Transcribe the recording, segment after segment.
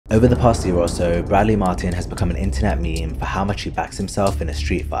Over the past year or so, Bradley Martyn has become an internet meme for how much he backs himself in a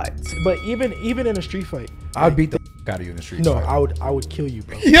street fight. But even in a street fight, I'd beat the out of you in the street. No, fight. I would kill you,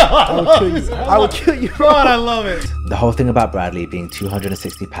 bro. Yeah, I would kill you. I would kill you, bro. God, I love it. The whole thing about Bradley being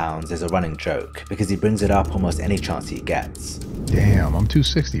 260 pounds is a running joke because he brings it up almost any chance he gets. Damn, I'm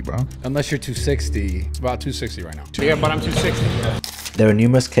 260, bro. Unless you're 260, about 260 right now. Yeah, but I'm 260. There are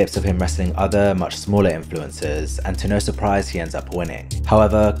numerous clips of him wrestling other, much smaller influencers, and to no surprise, he ends up winning.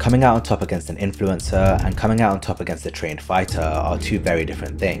 However, coming out on top against an influencer and coming out on top against a trained fighter are two very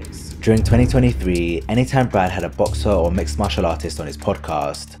different things. During 2023, anytime Brad had a boxer or mixed martial artist on his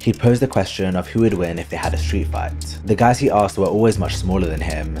podcast, he'd pose the question of who would win if they had a street fight. The guys he asked were always much smaller than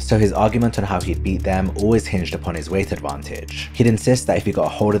him, so his argument on how he'd beat them always hinged upon his weight advantage. He'd insist that if he got a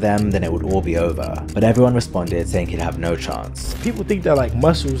hold of them, then it would all be over, but everyone responded saying he'd have no chance. People think that like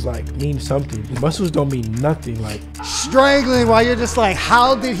muscles like mean something. Muscles don't mean nothing. Like strangling while you're just like,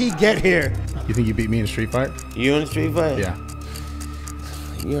 how did he get here? You think you beat me in a street fight? You in a street fight? Yeah.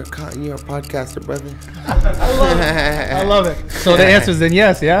 You're a podcaster, brother. I love it. I love it. So the answer is then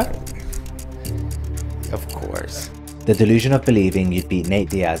yes, yeah? Of course. The delusion of believing you'd beat Nate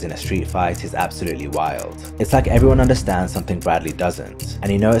Diaz in a street fight is absolutely wild. It's like everyone understands something Bradley doesn't,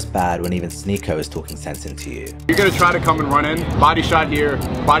 and you know it's bad when even Sneako is talking sense into you. You're gonna try to come and run in, body shot here,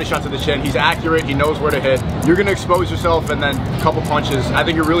 body shot to the chin. He's accurate, he knows where to hit. You're gonna expose yourself and then a couple punches. I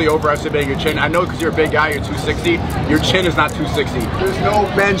think you're really overestimating your chin. I know because you're a big guy, you're 260. Your chin is not 260. There's no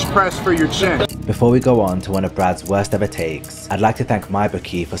bench press for your chin. Before we go on to one of Brad's worst ever takes, I'd like to thank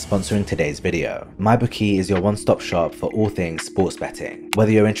MyBookie for sponsoring today's video. MyBookie is your one-stop shop for all things sports betting.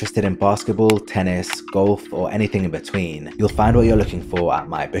 Whether you're interested in basketball, tennis, golf, or anything in between, you'll find what you're looking for at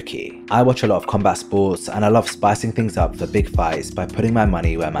MyBookie. I watch a lot of combat sports and I love spicing things up for big fights by putting my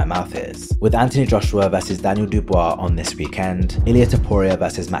money where my mouth is. With Anthony Joshua versus Daniel Dubois on this weekend, Ilia Topuria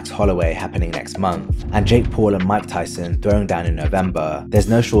versus Max Holloway happening next month, and Jake Paul and Mike Tyson throwing down in November, there's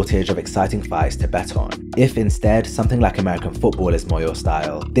no shortage of exciting fights to bet on. If instead something like American football is more your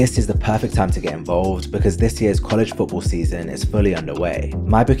style, this is the perfect time to get involved because this year's college football season is fully underway.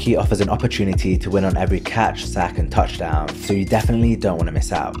 MyBookie offers an opportunity to win on every catch, sack, and touchdown, so you definitely don't want to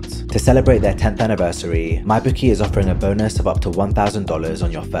miss out. To celebrate their 10th anniversary, MyBookie is offering a bonus of up to $1,000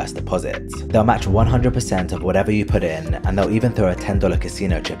 on your first deposit. They'll match 100% of whatever you put in, and they'll even throw a $10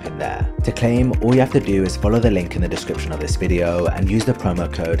 casino chip in there. To claim, all you have to do is follow the link in the description of this video and use the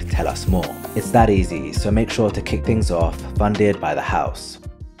promo code TELLUSMORE. It's that easy, so make sure to kick things off, funded by the house.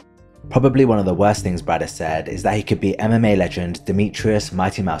 Probably one of the worst things Brad has said is that he could beat MMA legend Demetrius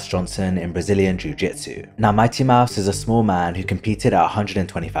Mighty Mouse Johnson in Brazilian Jiu-Jitsu. Now Mighty Mouse is a small man who competed at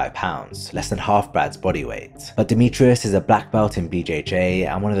 125 pounds, less than half Brad's body weight. But Demetrius is a black belt in BJJ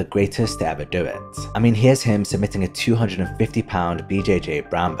and one of the greatest to ever do it. I mean, here's him submitting a 250 pound BJJ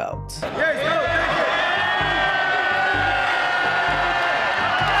brown belt.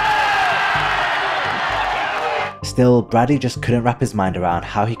 Still, Bradley just couldn't wrap his mind around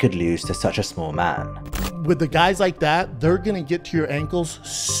how he could lose to such a small man. With the guys like that, they're gonna get to your ankles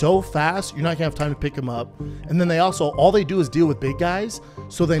so fast, you're not gonna have time to pick them up. And then all they do is deal with big guys,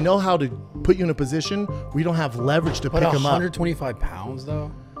 so they know how to put you in a position where you don't have leverage to pick them up. 125 pounds though?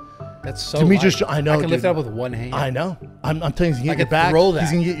 That's so Demetrius, I know, I can lift it up with one hand. I know. I'm telling you, he's gonna get your back,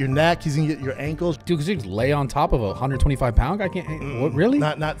 he's gonna get your neck, he's gonna get your ankles. Dude, because you just lay on top of a 125 pound guy? What, really?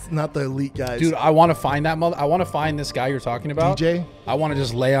 Not the elite guys. Dude, I want to find that I want to find this guy you're talking about. DJ? I want to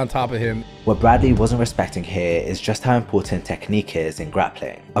just lay on top of him. What Bradley wasn't respecting here is just how important technique is in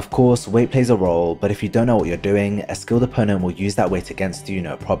grappling. Of course, weight plays a role, but if you don't know what you're doing, a skilled opponent will use that weight against you,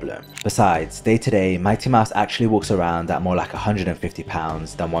 no problem. Besides, day to day, Mighty Mouse actually walks around at more like 150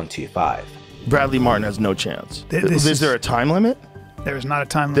 pounds than 125. Bradley Martyn has no chance. Is there a time limit? There is not a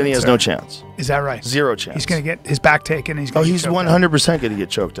time limit. Then he has no chance. Is that right? Zero chance. He's going to get his back taken. He's 100% going to get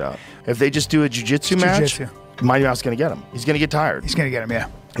choked out. If they just do a jiu-jitsu match, Mighty Mouse is going to get him. He's going to get tired. He's going to get him, yeah.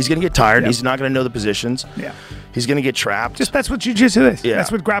 He's going to get tired. Yep. He's not going to know the positions. Yeah. He's going to get trapped. That's what jiu-jitsu is. Yeah.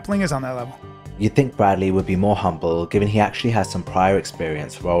 That's what grappling is on that level. You'd think Bradley would be more humble given he actually has some prior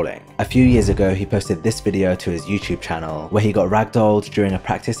experience rolling. A few years ago, he posted this video to his YouTube channel where he got ragdolled during a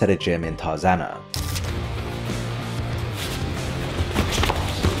practice at a gym in Tarzana.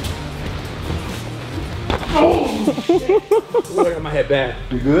 Oh! Look at my head bad.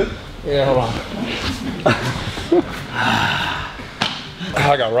 You good? Yeah, hold on.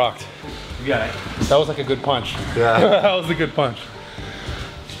 I got rocked. You got it. That was like a good punch. Yeah. That was a good punch.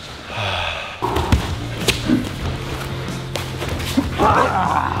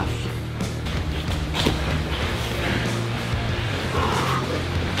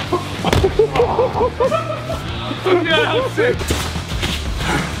 Yeah, that was sick.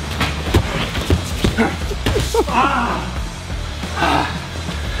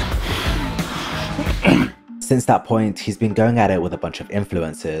 Since that point, he's been going at it with a bunch of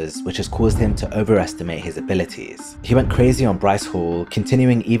influencers, which has caused him to overestimate his abilities. He went crazy on Bryce Hall,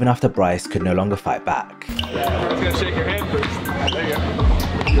 continuing even after Bryce could no longer fight back. I was gonna shake your hand first. There you go.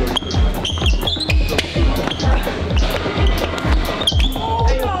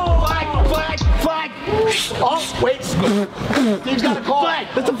 Flag! Oh, wait. Steve's got a call. Flag!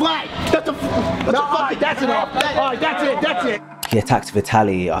 That's a flag! That's a flag! That's enough! Alright, that's it! He attacked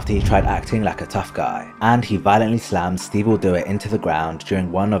Vitaly after he tried acting like a tough guy, and he violently slammed Stable into the ground during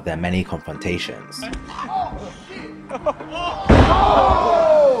one of their many confrontations.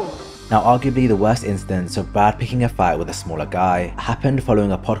 Now, arguably the worst instance of Brad picking a fight with a smaller guy happened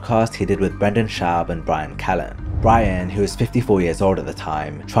following a podcast he did with Brendan Schaub and Brian Callen. Brian, who was 54 years old at the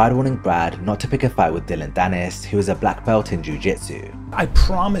time, tried warning Brad not to pick a fight with Dylan Dennis, who was a black belt in jiu-jitsu. I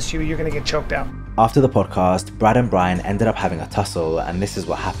promise you, you're gonna get choked out. After the podcast, Brad and Brian ended up having a tussle, and this is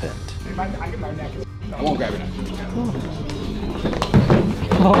what happened. I won't grab it now.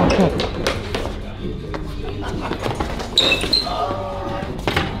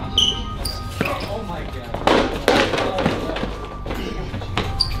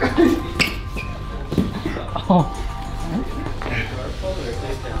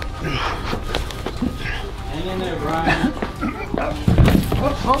 Hang in there, Brian.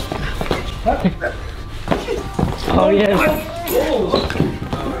 Oh, yes.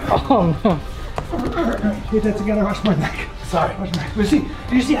 Oh, no. Get that together, watch my neck. Sorry. Watch my neck. But see,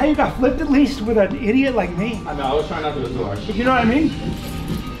 do you see how you got flipped at least with an idiot like me? I know, I was trying not to do it. You know what I mean?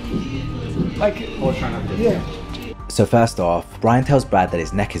 Like, I was trying not to do it. yeah. So first off, Brian tells Brad that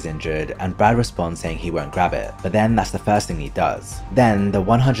his neck is injured, and Brad responds saying he won't grab it, but then that's the first thing he does. Then the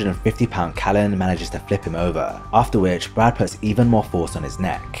 150-pound Callen manages to flip him over, after which Brad puts even more force on his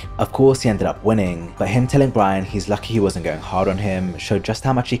neck. Of course he ended up winning, but him telling Brian he's lucky he wasn't going hard on him showed just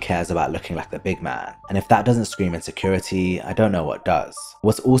how much he cares about looking like the big man, and if that doesn't scream insecurity, I don't know what does.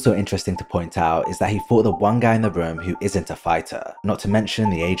 What's also interesting to point out is that he fought the one guy in the room who isn't a fighter, not to mention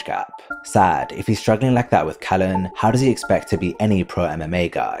the age gap. Sad, if he's struggling like that with Callen, how does he expect to be any pro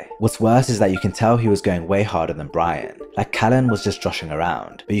MMA guy? What's worse is that you can tell he was going way harder than Brian. Like Callen was just joshing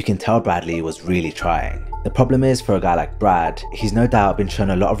around, but you can tell Bradley was really trying. The problem is, for a guy like Brad, he's no doubt been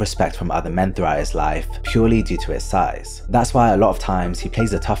shown a lot of respect from other men throughout his life, purely due to his size. That's why a lot of times he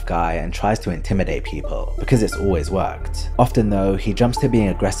plays a tough guy and tries to intimidate people, because it's always worked. Often though, he jumps to being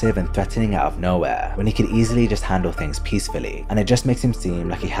aggressive and threatening out of nowhere, when he could easily just handle things peacefully, and it just makes him seem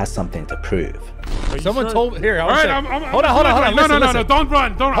like he has something to prove. Someone told here. All right, hold on. No, don't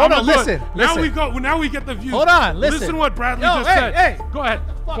run. Hold on, listen. Now we get the view. Hold on, listen. Listen to what Bradley just said. Hey, go ahead.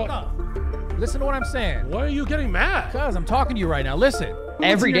 Fuck up. Listen to what I'm saying. Why are you getting mad? Because I'm talking to you right now. Listen.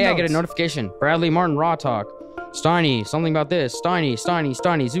 Every day I get a notification. Bradley Martin Raw Talk. Steiny, something about this.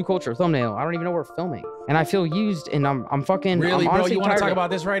 Steiny, Zoo Culture, thumbnail. I don't even know we're filming. And I feel used, and I'm fucking. Really, I'm bro? You want to talk about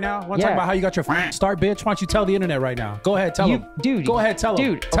this right now? Want to talk about how you got your start, bitch? Why don't you tell the internet right now? Go ahead, tell him. Dude. Go ahead, tell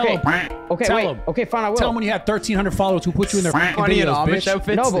him. Dude, tell him. Okay, tell wait. him. Okay, fine, I will. Tell him when you had 1,300 followers who put you in their videos,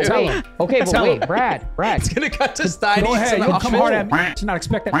 bitch. No, but wait. Okay, but wait, Brad. It's gonna cut to Steiny. Go ahead, you'll come hard at me to not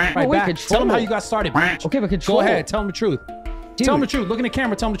expect that right back. Tell him how you got started, bitch. Okay, but control. Go ahead, tell him the truth. Tell him the truth. Look in the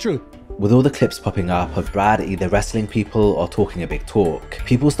camera, tell him the truth. With all the clips popping up of Brad either wrestling people or talking a big talk,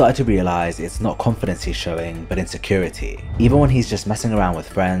 people started to realize it's not confidence he's showing, but insecurity. Even when he's just messing around with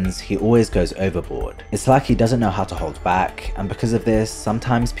friends, he always goes overboard. It's like he doesn't know how to hold back, and because of this,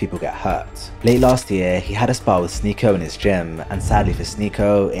 sometimes people get hurt. Late last year, he had a spar with Sneako in his gym, and sadly for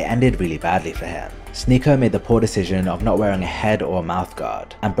Sneako, it ended really badly for him. Sneako made the poor decision of not wearing a head or mouth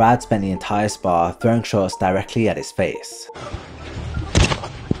guard, and Brad spent the entire spar throwing shots directly at his face.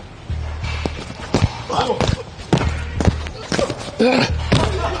 Survive!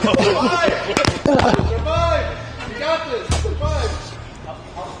 You got this! Survive!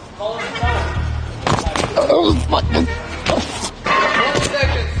 Call it survive. 12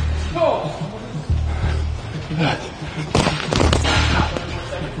 seconds. Go!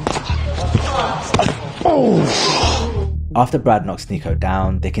 After Brad knocked Sneako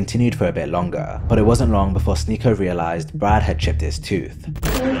down, they continued for a bit longer, but it wasn't long before Sneako realized Brad had chipped his tooth.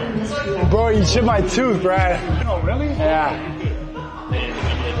 Bro, you chipped my tooth, Brad. Oh, really? Yeah.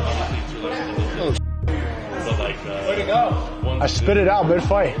 Where'd it go? I spit it out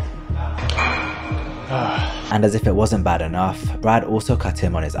mid-fight. And as if it wasn't bad enough, Brad also cut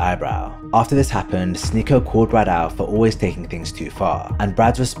him on his eyebrow. After this happened, Sneako called Brad out for always taking things too far, and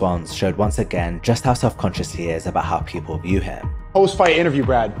Brad's response showed once again just how self-conscious he is about how people view him. Post-fight interview,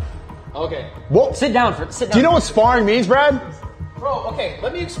 Brad. Okay. What? Sit down. Do you know what sparring means, Brad? Bro, okay,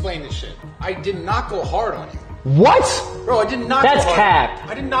 let me explain this shit. I did not go hard on you. What? Bro, I did not That's go hard. cap.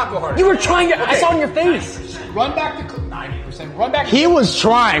 I did not go hard. You were trying to. I saw it in your face. Run back to 90%. Run back. He was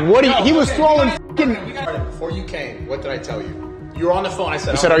trying. What? He was throwing fucking. Before you came, what did I tell you? You were on the phone. I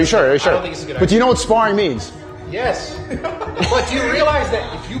said, You said, "Are you sure? Are you sure?" I don't think it's a good idea. But do you know what sparring means? Yes. But do you realize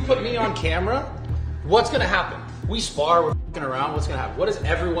that if you put me on camera, what's going to happen? We spar, we're f***ing around, what's going to happen? What is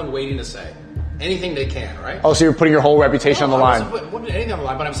everyone waiting to say? Anything they can, right? Oh, so you're putting your whole reputation on the line. I wasn't putting anything on the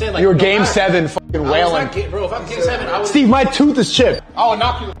line, but I'm saying like... You were no game matter. 7 fucking wailing. Bro, if I'm game 7, I would... Steve, my tooth is chipped. I would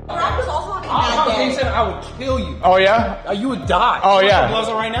knock you... Brad was also on If I'm game 7, I would kill you. Oh, yeah? You would die. Oh, You yeah. want the gloves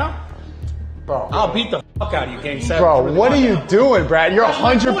on right now? Bro, I'll beat the fuck out of you, game 7. Bro, what are you doing, Brad? You're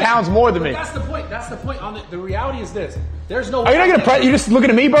 100 pounds more than me. That's the point. That's the point. The reality is this. There's no... Are you not going to press? You just looking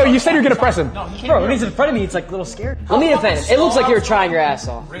at me, bro? You said you're going to press him. No, he can't. Bro, when he's in front of me, it's like a little scared. Let me defend it. It looks like you were trying your ass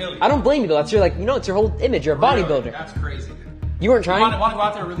off. Really? I don't blame you though. That's your like, you know, it's your whole image. You're a bodybuilder. That's crazy, dude. You weren't trying. Want to go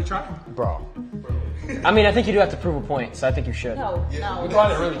out there and really try? Bro. I mean, I think you do have to prove a point, so I think you should. No. We go out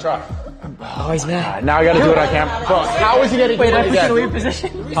there and really try. Oh, he's mad. Now I got to do what I can. Bro, how is he getting Wait, I to put you in a that? weird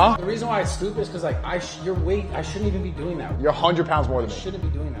position. Huh? The reason why it's stupid is because like your weight, I shouldn't even be doing that. You're 100 pounds more than I me. shouldn't be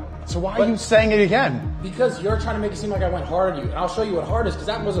doing that. So why are you saying it again? Because you're trying to make it seem like I went hard on you, and I'll show you what hard is because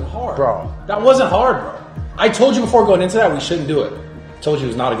that wasn't hard, Bro. That wasn't hard, bro. I told you before going into that we shouldn't do it. I told you it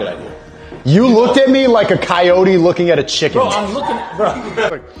was not a good idea. You looked at me like a coyote looking at a chicken. Bro, I'm looking at bro.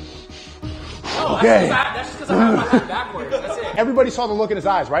 No, Okay. that's just because I have my head backwards. That's it. Everybody saw the look in his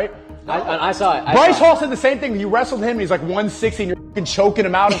eyes, right? I saw it. Bryce Hall said the same thing. You wrestled him, and he's like 160, and you're fucking choking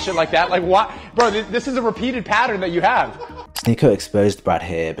him out and shit like that. Like, what? Bro, this is a repeated pattern that you have. Sneako exposed Brad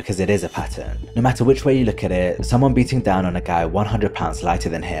here because it is a pattern. No matter which way you look at it, someone beating down on a guy 100 pounds lighter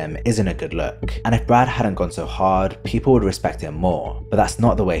than him isn't a good look. And if Brad hadn't gone so hard, people would respect him more. But that's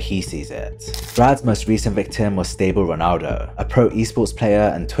not the way he sees it. Brad's most recent victim was Stable Ronaldo, a pro esports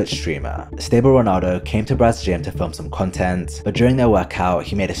player and Twitch streamer. Stable Ronaldo came to Brad's gym to film some content, but during their workout,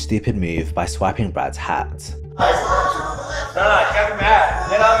 he made a stupid move by swiping Brad's hat. No, get him mad.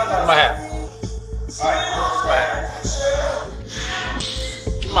 Get up. My hat. Alright, my hat.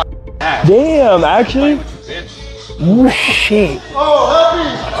 Damn, actually. Oh, shit.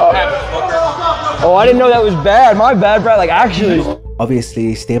 Oh, I didn't know that was bad. My bad, Brad. Like, actually.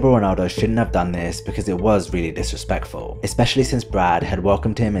 Obviously, Stable Ronaldo shouldn't have done this because it was really disrespectful, especially since Brad had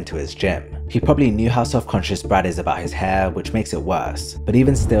welcomed him into his gym. He probably knew how self-conscious Brad is about his hair, which makes it worse. But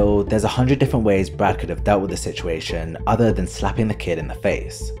even still, there's 100 different ways Brad could have dealt with the situation other than slapping the kid in the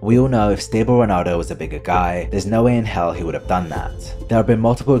face. We all know if Stable Ronaldo was a bigger guy, there's no way in hell he would have done that. There have been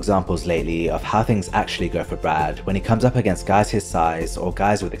multiple examples lately of how things actually go for Brad when he comes up against guys his size or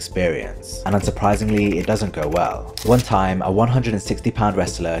guys with experience, and unsurprisingly, it doesn't go well. One time, a 160-pound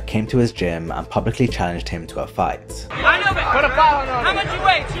wrestler came to his gym and publicly challenged him to a fight. I know, but put a foul on. How much you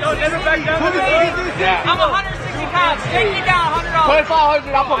weigh? No, never back down. Yeah. I'm 160 pounds. Take me down $100. Put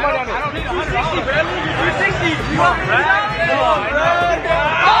 500. I'll put money on it. I don't need 160, Bradley. 260. You want Brad? Come on, Brad.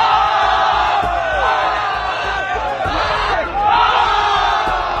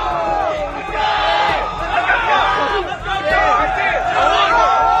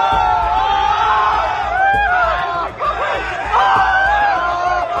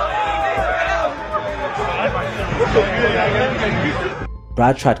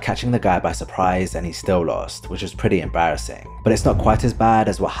 Brad tried catching the guy by surprise and he still lost, which was pretty embarrassing. But it's not quite as bad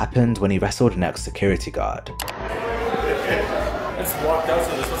as what happened when he wrestled an ex-security guard. Let's walk out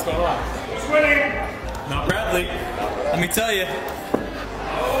to this. What's going on? Who's winning? Not Bradley. Let me tell you.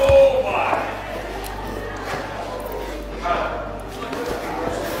 Oh my.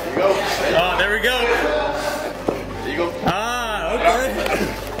 Oh, there we go. There you go. Ah, okay.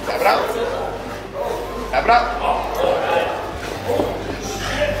 Tap it out. Tap it out.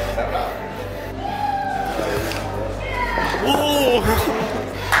 Whoa!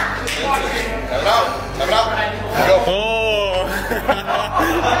 Tap it out. Tap it out. Oh!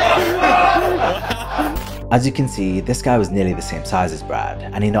 As you can see, this guy was nearly the same size as Brad,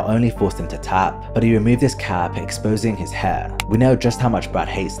 and he not only forced him to tap, but he removed his cap, exposing his hair. We know just how much Brad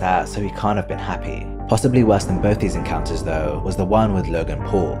hates that, so he can't have been happy. Possibly worse than both these encounters though, was the one with Logan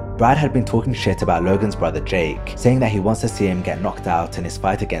Paul. Brad had been talking shit about Logan's brother Jake, saying that he wants to see him get knocked out in his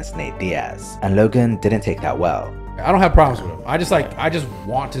fight against Nate Diaz, and Logan didn't take that well. I don't have problems with him. I just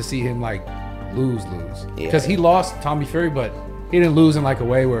want to see him like lose. Because he lost Tommy Fury, but he didn't lose in like a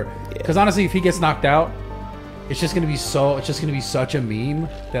way where, because honestly, if he gets knocked out, it's just gonna be such a meme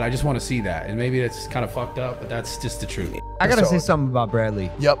that I just want to see that. And maybe that's kind of fucked up, but that's just the truth. I gotta say something about Bradley.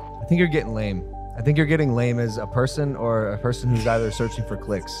 Yep. I think you're getting lame. I think you're getting lame as a person or a person who's either searching for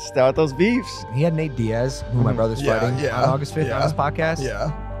clicks. Start those beefs. He had Nate Diaz, who my brother's fighting on August 5th on his podcast.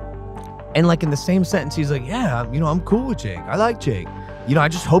 Yeah. And like in the same sentence, he's like, yeah, you know, I'm cool with Jake. I like Jake. You know, I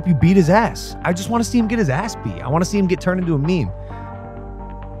just hope you beat his ass. I just want to see him get his ass beat. I want to see him get turned into a meme.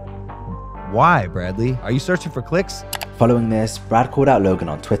 Why, Bradley? Are you searching for clicks? Following this, Brad called out Logan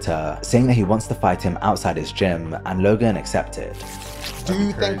on Twitter, saying that he wants to fight him outside his gym, and Logan accepted. Do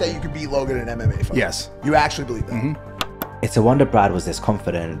you think that you could beat Logan in an MMA fight? Yes. You actually believe that? It's a wonder Brad was this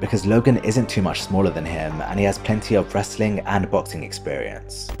confident because Logan isn't too much smaller than him, and he has plenty of wrestling and boxing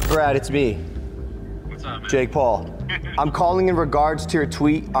experience. Brad, it's me. What's up, man? Jake Paul. I'm calling in regards to your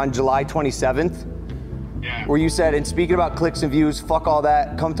tweet on July 27th. Yeah. Where you said, and speaking about clicks and views, fuck all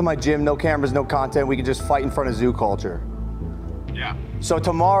that. Come to my gym, no cameras, no content. We can just fight in front of zoo culture. Yeah. So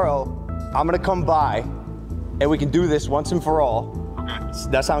tomorrow, I'm gonna come by and we can do this once and for all. Okay.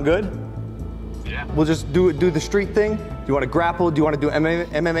 That sound good? Yeah. We'll just do the street thing. Do you want to grapple? Do you want to do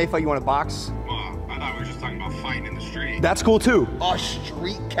MMA fight? You want to box? Well, I thought we were just talking about fighting in the street. That's cool too. Oh,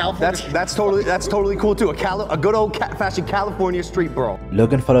 street California. That's totally cool too. A good old fashioned California street brawl.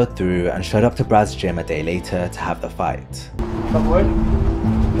 Logan followed through and showed up to Brad's gym a day later to have the fight. How are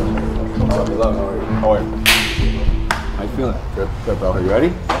you feeling? Good, bro. Are you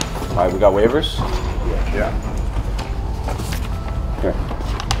ready? All right, we got waivers? Yeah. Okay.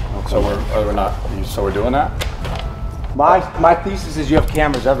 So we're doing that? My thesis is you have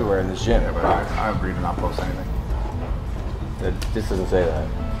cameras everywhere in this gym. Yeah, but I agree to not post anything. This doesn't say that.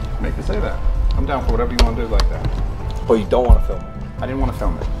 Make it say that. I'm down for whatever you want to do like that. But you don't want to film it. I didn't want to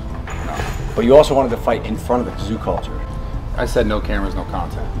film it. No. But you also wanted to fight in front of the zoo culture. I said no cameras, no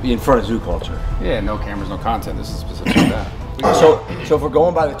content. In front of zoo culture. Yeah, no cameras, no content. This is specific to that. So if we're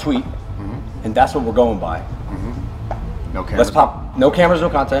going by the tweet, and that's what we're going by. No cameras. Let's pop. No cameras, no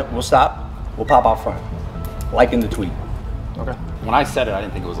content. We'll stop. We'll pop out front, like in the tweet. Okay. When I said it, I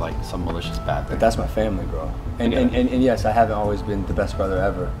didn't think it was like some malicious bad thing. But that's my family, bro. And yes, I haven't always been the best brother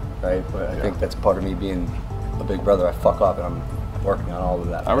ever, right? But I think that's part of me being a big brother. I fuck up, and I'm working on all of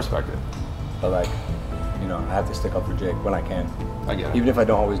that. I respect it. But like, you know, I have to stick up for Jake when I can. I get it. Even if I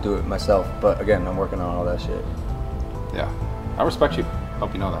don't always do it myself. But again, I'm working on all that shit. Yeah. I respect you.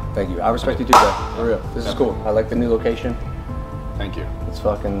 Hope you know that. Thank you. I respect you too, bro. For real. This is cool. I like the new location. Thank you. Let's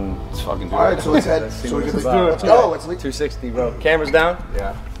fucking do All right, it. so let's head. So let's go. Let's go. Let's leave. 260, bro. Cameras down?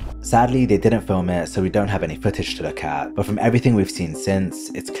 Yeah. Sadly, they didn't film it, so we don't have any footage to look at, but from everything we've seen since,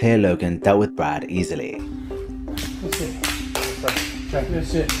 it's clear Logan dealt with Brad easily. That's it.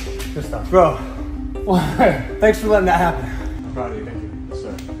 That's it. Good stuff. Bro, thanks for letting that happen. I'm proud of you. Thank you. Yes,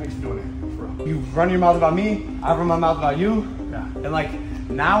 sir. Thanks for doing it. Bro. You run your mouth about me, I run my mouth about you. Yeah. And like,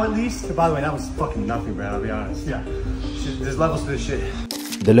 now at least, by the way, that was fucking nothing, Brad, I'll be honest. Yeah. There's levels to this shit.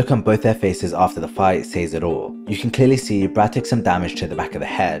 The look on both their faces after the fight says it all. You can clearly see Brad took some damage to the back of the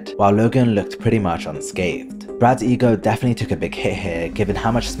head, while Logan looked pretty much unscathed. Brad's ego definitely took a big hit here, given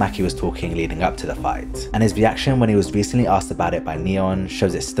how much smack he was talking leading up to the fight, and his reaction when he was recently asked about it by Neon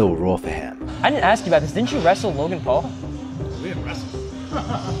shows it's still raw for him. I didn't ask you about this. Didn't you wrestle Logan Paul? We didn't wrestle.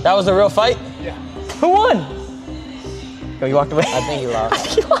 That was a real fight? Yeah. Who won? Yo, you walked away? I think you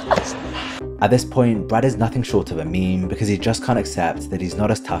lost. You lost. At this point, Brad is nothing short of a meme because he just can't accept that he's not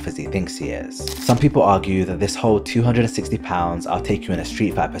as tough as he thinks he is. Some people argue that this whole 260 pounds I'll take you in a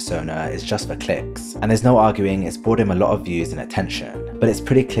street fight persona is just for clicks, and there's no arguing it's brought him a lot of views and attention, but it's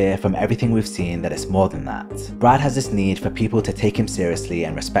pretty clear from everything we've seen that it's more than that. Brad has this need for people to take him seriously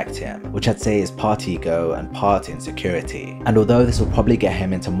and respect him, which I'd say is part ego and part insecurity, and although this will probably get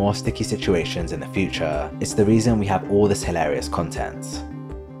him into more sticky situations in the future, it's the reason we have all this hilarious content.